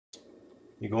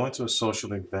You go into a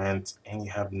social event and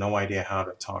you have no idea how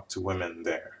to talk to women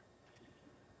there.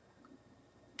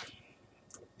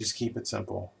 Just keep it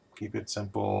simple. Keep it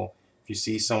simple. If you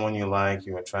see someone you like,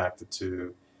 you're attracted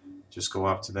to, just go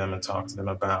up to them and talk to them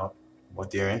about what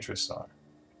their interests are.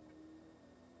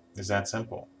 It's that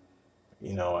simple.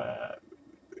 You know,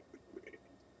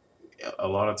 a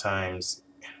lot of times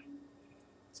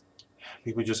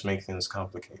people just make things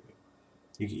complicated.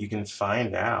 You can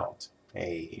find out,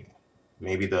 hey,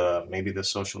 maybe the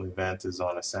social event is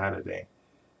on a Saturday,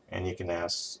 and you can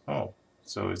ask, oh,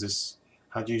 so is this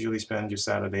how do you usually spend your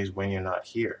Saturdays when you're not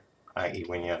here, i.e.,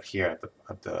 when you're here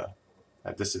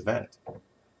at this event?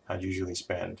 How do you usually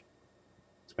spend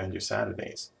your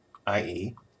Saturdays,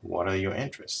 i.e., what are your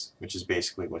interests, which is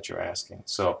basically what you're asking.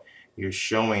 So you're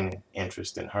showing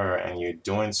interest in her, and you're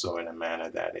doing so in a manner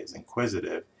that is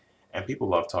inquisitive, and people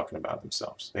love talking about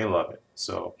themselves. They love it.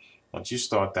 So once you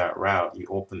start that route, you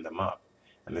open them up,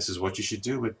 and this is what you should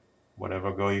do with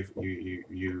whatever girl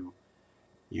you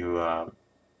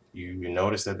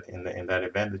notice that in that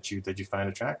event that you find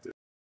attractive.